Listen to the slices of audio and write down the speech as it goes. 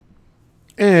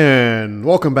And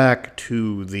welcome back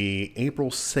to the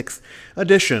April 6th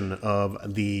edition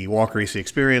of the Walker AC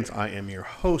Experience. I am your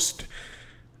host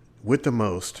with the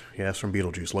most. Yes, from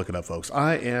Beetlejuice. Look it up, folks.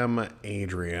 I am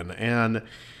Adrian. And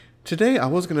today I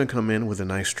was going to come in with a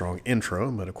nice strong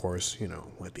intro, but of course,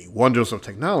 with the wonders of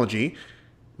technology,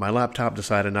 my laptop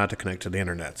decided not to connect to the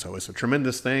internet. So it's a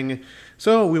tremendous thing.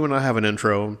 So we will not have an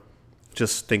intro.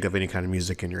 Just think of any kind of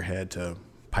music in your head to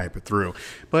pipe it through.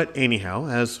 But anyhow,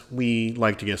 as we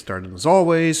like to get started as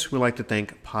always, we like to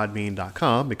thank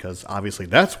podbean.com because obviously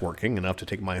that's working enough to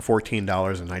take my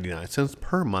 $14.99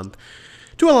 per month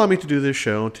to allow me to do this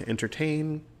show, to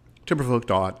entertain, to provoke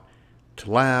thought,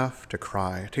 to laugh, to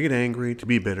cry, to get angry, to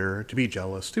be bitter, to be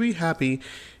jealous, to be happy,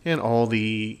 and all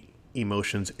the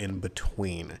emotions in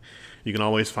between. You can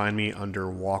always find me under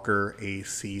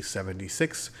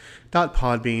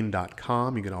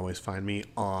walkerac76.podbean.com. You can always find me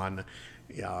on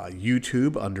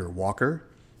YouTube under Walker.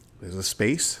 There's a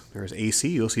space. There's AC.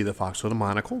 You'll see the fox with a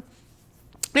monocle.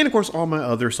 And of course, all my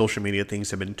other social media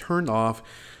things have been turned off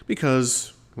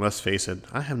because, let's face it,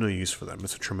 I have no use for them.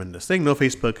 It's a tremendous thing. No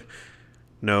Facebook,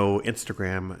 no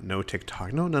Instagram, no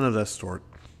TikTok, no none of that sort.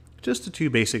 Just the two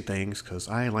basic things because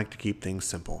I like to keep things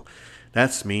simple.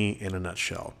 That's me in a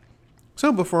nutshell.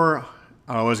 So before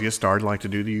I always get started, I like to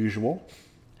do the usual.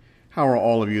 How are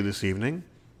all of you this evening?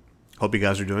 Hope you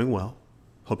guys are doing well.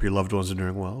 Hope your loved ones are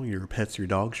doing well. Your pets, your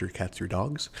dogs, your cats, your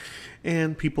dogs.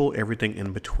 And people, everything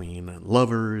in between.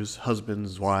 Lovers,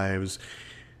 husbands, wives,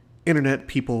 internet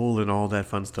people, and all that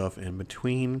fun stuff in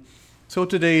between. So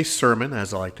today's sermon,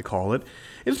 as I like to call it,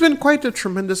 it's been quite a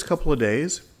tremendous couple of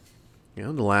days. The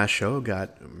last show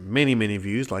got many, many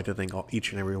views. I'd like to thank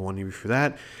each and every one of you for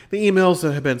that. The emails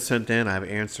that have been sent in, I've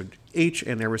answered each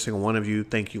and every single one of you.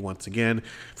 Thank you once again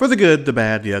for the good, the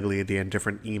bad, the ugly, the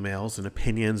indifferent emails and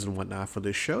opinions and whatnot for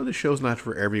this show. This show's not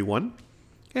for everyone,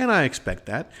 and I expect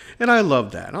that, and I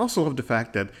love that. I also love the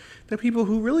fact that the people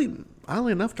who really,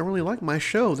 oddly enough, don't really like my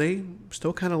show, they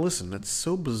still kind of listen. That's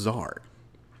so bizarre.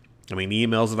 I mean, the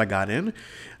emails that I got in,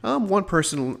 one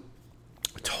person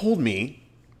told me,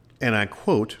 and I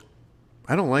quote,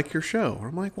 "I don't like your show."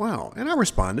 I'm like, wow. And I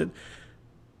responded,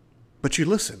 "But you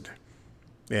listened.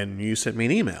 And you sent me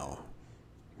an email,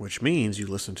 which means you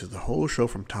listened to the whole show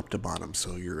from top to bottom.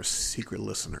 So you're a secret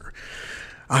listener."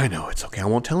 I know, it's okay. I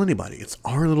won't tell anybody. It's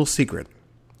our little secret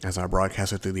as I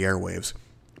broadcast it through the airwaves.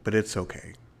 But it's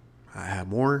okay. I have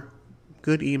more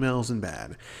good emails than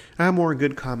bad. I have more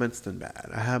good comments than bad.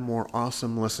 I have more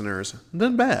awesome listeners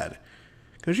than bad.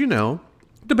 Because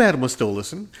the bad ones still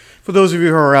listen. For those of you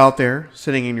who are out there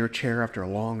sitting in your chair after a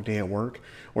long day at work,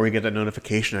 or you get that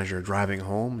notification as you're driving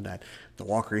home that the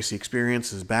Walker AC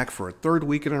Experience is back for a third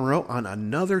week in a row on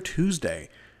another Tuesday.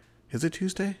 Is it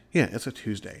Tuesday? Yeah, it's a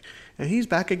Tuesday. And he's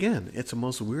back again. It's the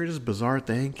most weirdest, bizarre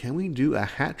thing. Can we do a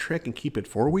hat trick and keep it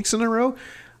 4 weeks in a row?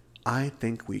 I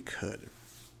think we could.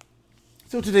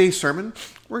 So today's sermon,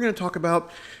 we're going to talk about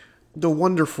the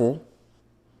wonderful,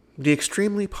 the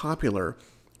extremely popular,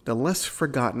 the less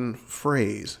forgotten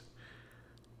phrase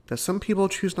that some people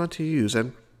choose not to use.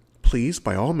 And please,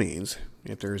 by all means,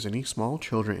 if there's any small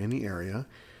children in the area,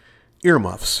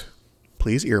 earmuffs.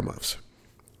 Please, earmuffs.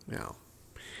 Now,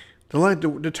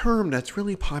 the term that's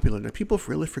really popular that people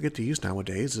really forget to use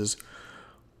nowadays is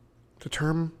the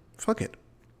term fuck it.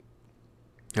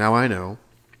 Now, I know,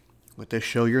 with this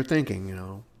show you're thinking,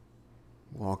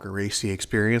 Walker AC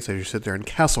Experience, as you sit there in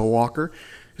Castle Walker,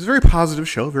 it's a very positive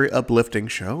show, very uplifting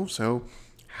show, so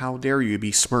how dare you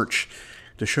besmirch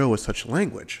the show with such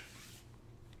language?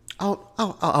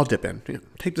 I'll dip in.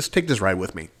 Take this ride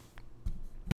with me.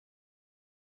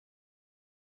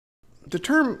 The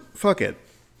term "fuck it"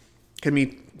 can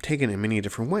be taken in many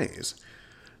different ways.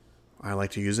 I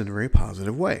like to use it in a very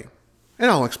positive way,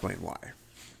 and I'll explain why.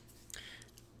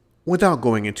 Without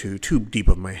going into too deep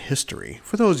of my history,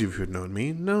 for those of you who've known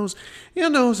me, knows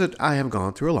that I have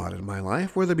gone through a lot in my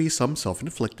life, whether it be some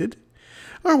self-inflicted,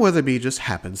 or whether it be just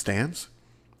happenstance.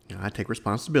 I take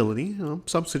responsibility.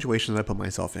 Some situations I put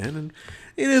myself in, and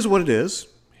it is what it is.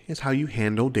 It's how you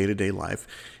handle day-to-day life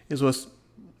is what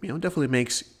definitely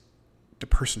makes the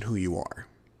person who you are.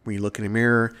 When you look in a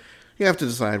mirror, you have to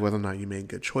decide whether or not you made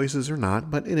good choices or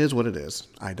not, but it is what it is.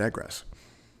 I digress.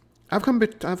 I've come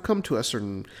to a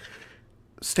certain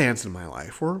stance in my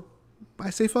life where I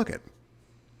say fuck it.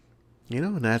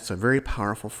 And that's a very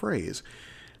powerful phrase.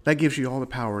 That gives you all the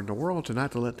power in the world to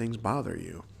not to let things bother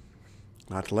you.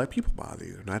 Not to let people bother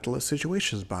you. Not to let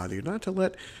situations bother you. Not to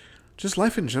let just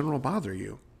life in general bother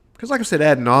you. Because like I said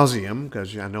ad nauseum,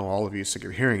 because I know all of you are sick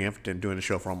of hearing it, I've been doing the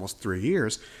show for almost 3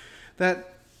 years,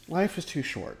 that life is too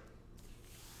short.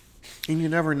 And you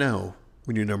never know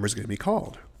when your number is going to be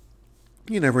called.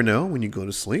 You never know when you go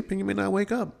to sleep and you may not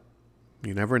wake up.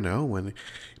 You never know when you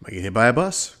might get hit by a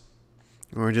bus.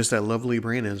 Or just that lovely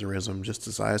brain aneurysm just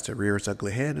decides to rear its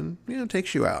ugly head and,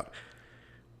 takes you out.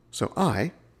 So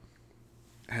I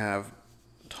have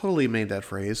totally made that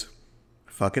phrase,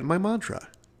 fuck it, my mantra.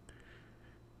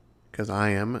 Because I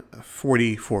am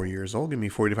 44 years old. Give me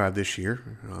 45 this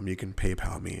year. You can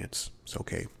PayPal me. It's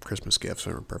okay. Christmas gifts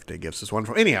or birthday gifts is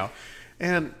wonderful. Anyhow,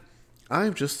 and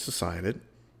I've just decided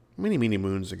many, many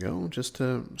moons ago just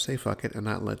to say fuck it and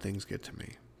not let things get to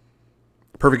me.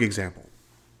 Perfect example.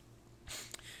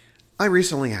 I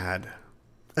recently had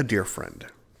a dear friend.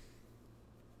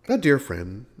 That dear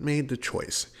friend made the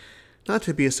choice not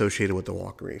to be associated with the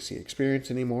Walker AC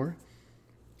experience anymore.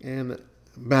 And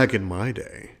back in my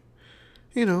day,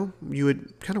 you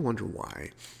would kind of wonder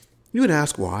why. You would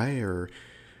ask why, or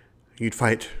you'd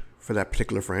fight for that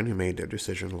particular friend who made their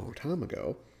decision a long time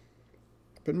ago.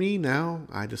 But me, now,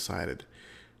 I decided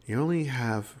you only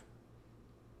have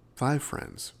 5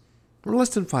 friends, or less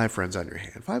than 5 friends on your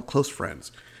hand, 5 close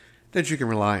friends that you can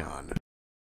rely on.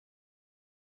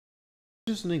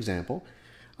 Just an example.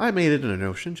 I made it a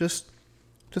notion just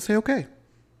to say okay.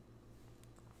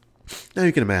 Now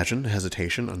you can imagine the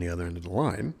hesitation on the other end of the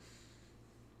line.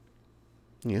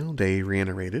 They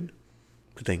reiterated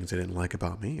the things they didn't like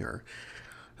about me, or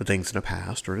the things in the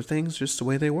past, or the things just the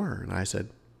way they were. And I said,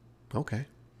 okay.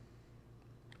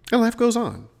 And life goes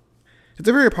on. It's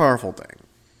a very powerful thing.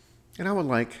 And I would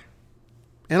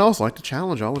also like to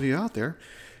challenge all of you out there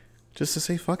just to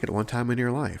say fuck it one time in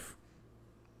your life.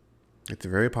 It's a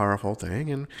very powerful thing,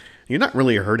 and you're not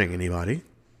really hurting anybody.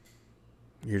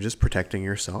 You're just protecting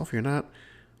yourself. You're not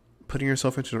putting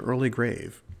yourself into an early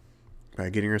grave by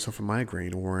getting yourself a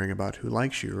migraine or worrying about who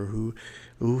likes you or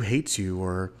who hates you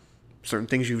or certain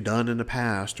things you've done in the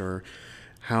past or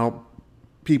how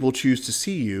people choose to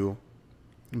see you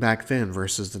back then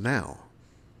versus the now.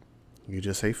 You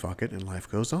just say fuck it and life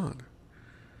goes on.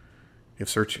 If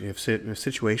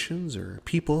situations or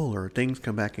people or things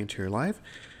come back into your life,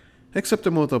 accept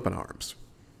them with open arms.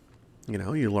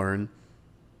 You learn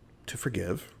to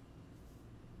forgive.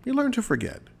 You learn to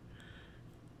forget.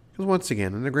 Because once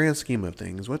again, in the grand scheme of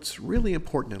things, what's really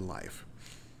important in life?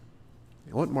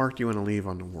 What mark do you want to leave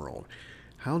on the world?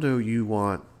 How do you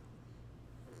want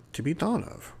to be thought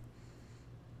of?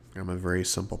 I'm a very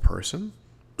simple person,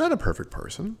 not a perfect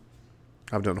person.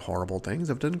 I've done horrible things.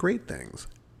 I've done great things.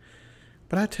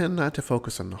 But I tend not to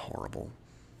focus on the horrible.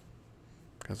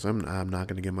 Because I'm not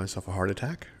going to give myself a heart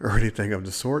attack or anything of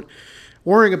the sort.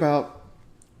 Worrying about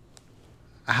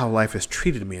how life has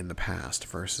treated me in the past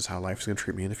versus how life is going to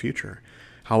treat me in the future.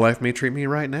 How life may treat me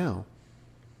right now.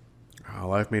 How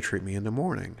life may treat me in the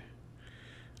morning.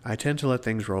 I tend to let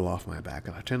things roll off my back.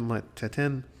 And I tend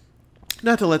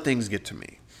not to let things get to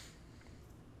me.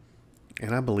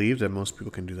 And I believe that most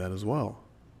people can do that as well.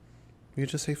 You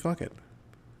just say fuck it.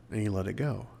 And you let it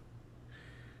go.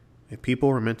 If people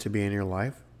were meant to be in your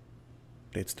life,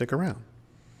 they'd stick around.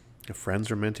 If friends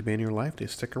are meant to be in your life, they'd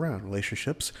stick around.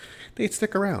 Relationships, they'd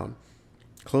stick around.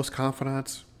 Close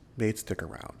confidants, they'd stick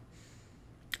around.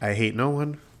 I hate no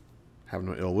one, have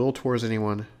no ill will towards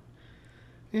anyone.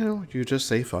 You just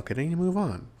say fuck it and you move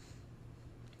on.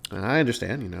 And I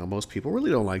understand, most people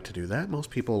really don't like to do that. Most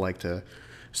people like to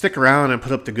stick around and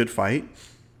put up the good fight.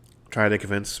 Try to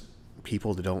convince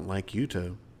people that don't like you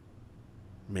to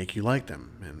make you like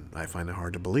them. And I find it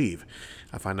hard to believe.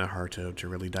 I find it hard to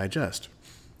really digest.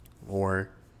 Or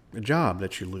a job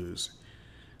that you lose.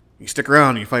 You stick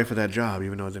around and you fight for that job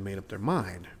even though they made up their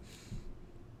mind.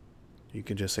 You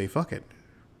can just say fuck it.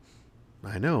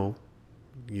 I know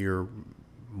you're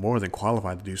more than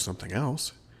qualified to do something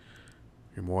else.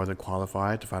 You're more than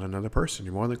qualified to find another person.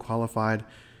 You're more than qualified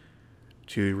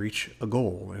to reach a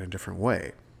goal in a different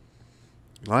way.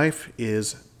 Life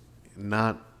is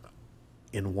not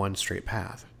in one straight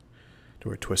path.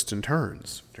 There are twists and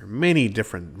turns. There are many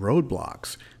different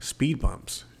roadblocks, speed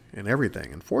bumps, and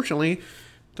everything. Unfortunately,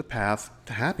 the path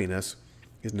to happiness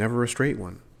is never a straight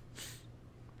one.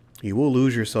 You will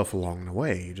lose yourself along the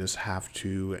way. You just have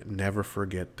to never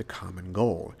forget the common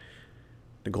goal.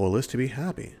 The goal is to be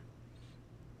happy.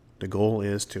 The goal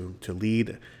is to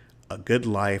lead a good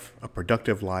life, a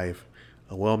productive life,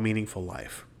 a well-meaningful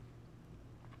life.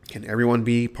 Can everyone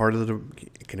be part of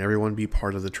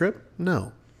the trip?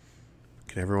 No.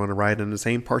 Can everyone ride in the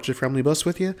same Partridge Family bus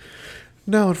with you?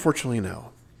 No, unfortunately,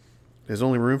 no. There's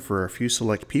only room for a few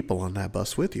select people on that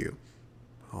bus with you.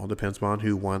 All depends on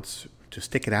who wants to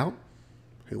stick it out,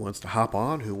 who wants to hop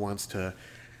on, who wants to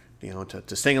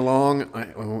sing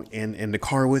along in the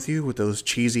car with you with those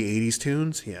cheesy 80s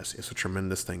tunes. Yes, it's a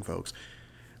tremendous thing, folks.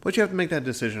 But you have to make that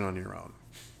decision on your own.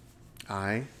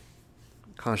 I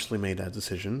consciously made that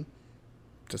decision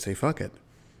to say, fuck it.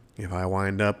 If I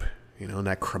wind up,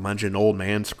 that curmudgeon old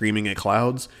man screaming at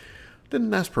clouds, then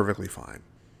that's perfectly fine.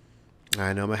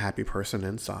 I know I'm a happy person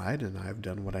inside, and I've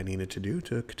done what I needed to do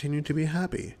to continue to be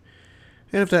happy.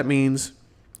 And if that means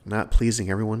not pleasing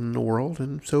everyone in the world,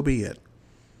 then so be it.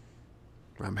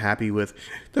 I'm happy with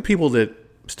the people that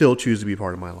still choose to be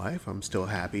part of my life. I'm still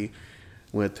happy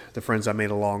with the friends I made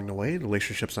along the way, the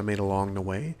relationships I made along the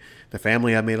way, the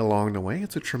family I made along the way.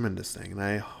 It's a tremendous thing, and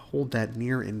I hold that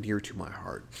near and dear to my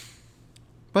heart.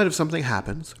 But if something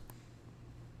happens,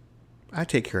 I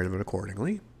take care of it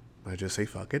accordingly. I just say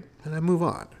fuck it, and I move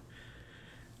on.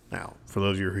 Now, for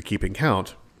those of you who are keeping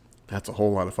count, that's a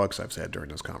whole lot of fucks I've said during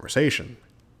this conversation.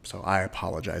 So I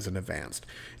apologize in advance.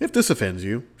 If this offends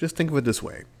you, just think of it this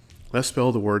way. Let's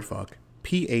spell the word fuck,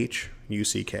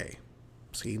 P-H-U-C-K.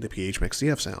 See, the PH makes the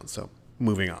F sound, so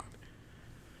moving on.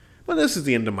 Well, this is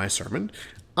the end of my sermon.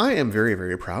 I am very,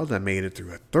 very proud that I made it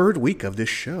through a third week of this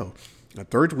show. A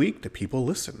third week that people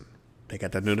listen. They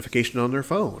got that notification on their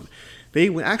phone. They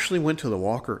actually went to the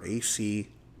Walker AC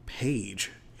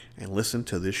page and listened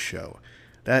to this show.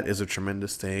 That is a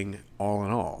tremendous thing, all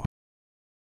in all.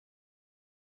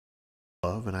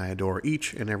 Love, and I adore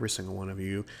each and every single one of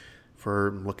you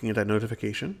for looking at that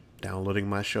notification, downloading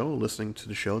my show, listening to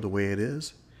the show the way it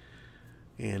is,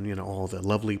 and all the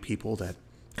lovely people that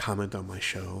comment on my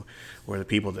show, or the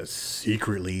people that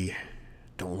secretly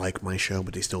don't like my show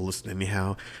but they still listen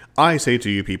anyhow. I say to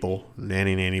you people,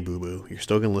 nanny boo boo, you're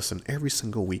still gonna listen every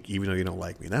single week even though you don't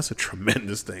like me. That's a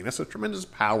tremendous thing. That's a tremendous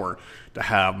power to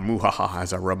have. Muhaha,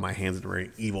 as I rub my hands in a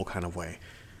very evil kind of way.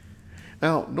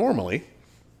 Now, normally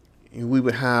we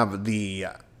would have the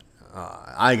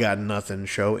I Got Nothing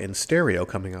show in stereo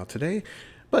coming out today,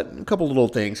 but a couple little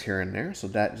things here and there, so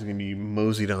that is going to be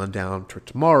moseyed on down to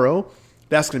tomorrow.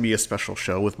 That's going to be a special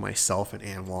show with myself and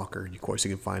Ann Walker. Of course,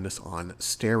 you can find us on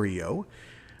stereo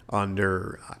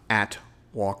under at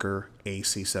Walker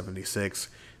AC76.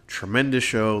 Tremendous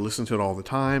show. Listen to it all the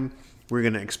time. We're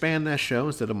going to expand that show.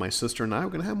 Instead of my sister and I,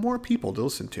 we're going to have more people to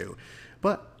listen to.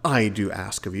 But I do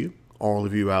ask of you, all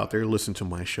of you out there, listen to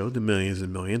my show, the millions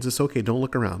and millions. It's okay. Don't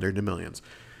look around. They're the millions.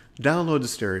 Download the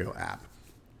stereo app.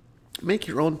 Make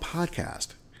your own podcast.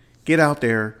 Get out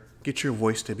there. Get your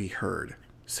voice to be heard.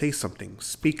 Say something.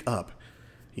 Speak up.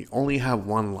 You only have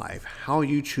one life. How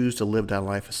you choose to live that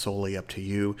life is solely up to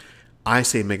you. I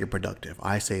say make it productive.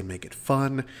 I say make it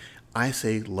fun. I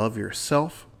say love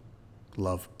yourself.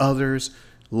 Love others.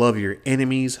 Love your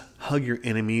enemies. Hug your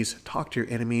enemies. Talk to your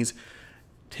enemies.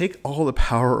 Take all the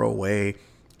power away.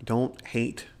 Don't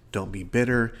hate. Don't be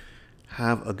bitter.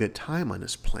 Have a good time on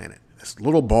this planet. This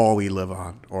little ball we live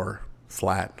on, or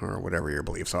flat, or whatever your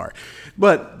beliefs are.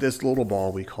 But this little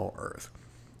ball we call Earth.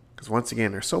 Because once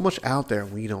again, there's so much out there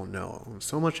we don't know.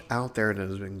 So much out there that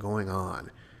has been going on.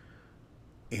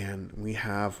 And we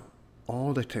have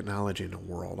all the technology in the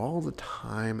world, all the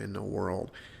time in the world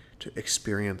to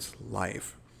experience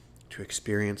life, to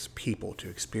experience people, to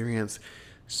experience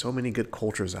so many good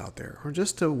cultures out there, or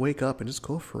just to wake up and just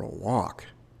go for a walk.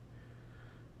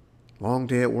 Long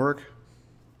day at work,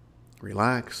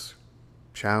 relax,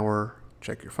 shower,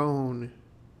 check your phone,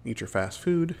 eat your fast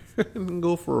food, and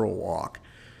go for a walk.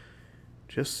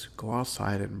 Just go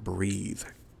outside and breathe.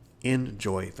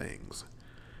 Enjoy things.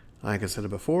 Like I said it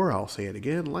before, I'll say it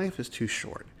again, life is too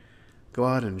short. Go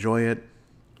out, enjoy it,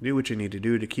 do what you need to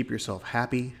do to keep yourself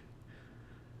happy.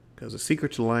 Because the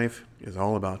secret to life is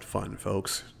all about fun,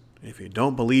 folks. If you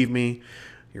don't believe me,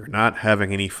 you're not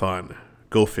having any fun.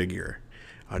 Go figure.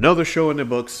 Another show in the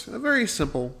books, a very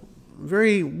simple,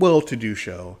 very well-to-do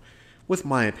show, with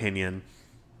my opinion.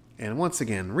 And once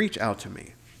again, reach out to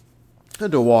me.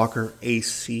 Under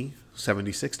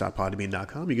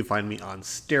WalkerAC76.podbean.com. You can find me on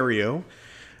stereo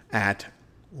at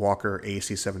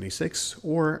WalkerAC76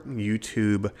 or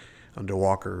YouTube under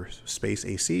Walker Space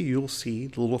AC. You'll see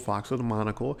the little fox with a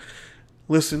monocle.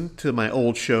 Listen to my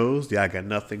old shows, the I Got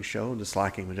Nothing show, the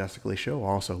Slacking Majestically show.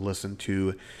 Also listen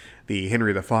to the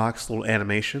Henry the Fox little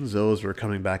animations. Those are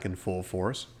coming back in full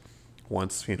force.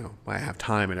 Once, I have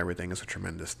time and everything. It's a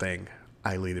tremendous thing.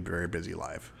 I lead a very busy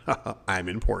life. I'm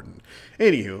important.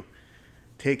 Anywho,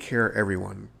 take care,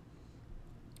 everyone.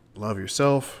 Love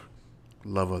yourself.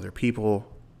 Love other people.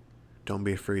 Don't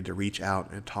be afraid to reach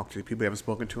out and talk to the people you haven't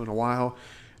spoken to in a while.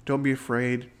 Don't be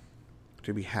afraid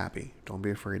to be happy. Don't be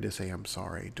afraid to say I'm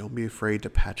sorry. Don't be afraid to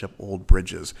patch up old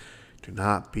bridges. Do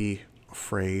not be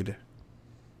afraid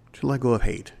to let go of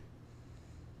hate.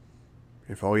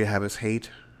 If all you have is hate,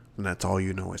 then that's all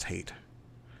you know is hate.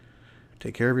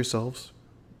 Take care of yourselves.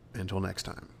 Until next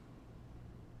time.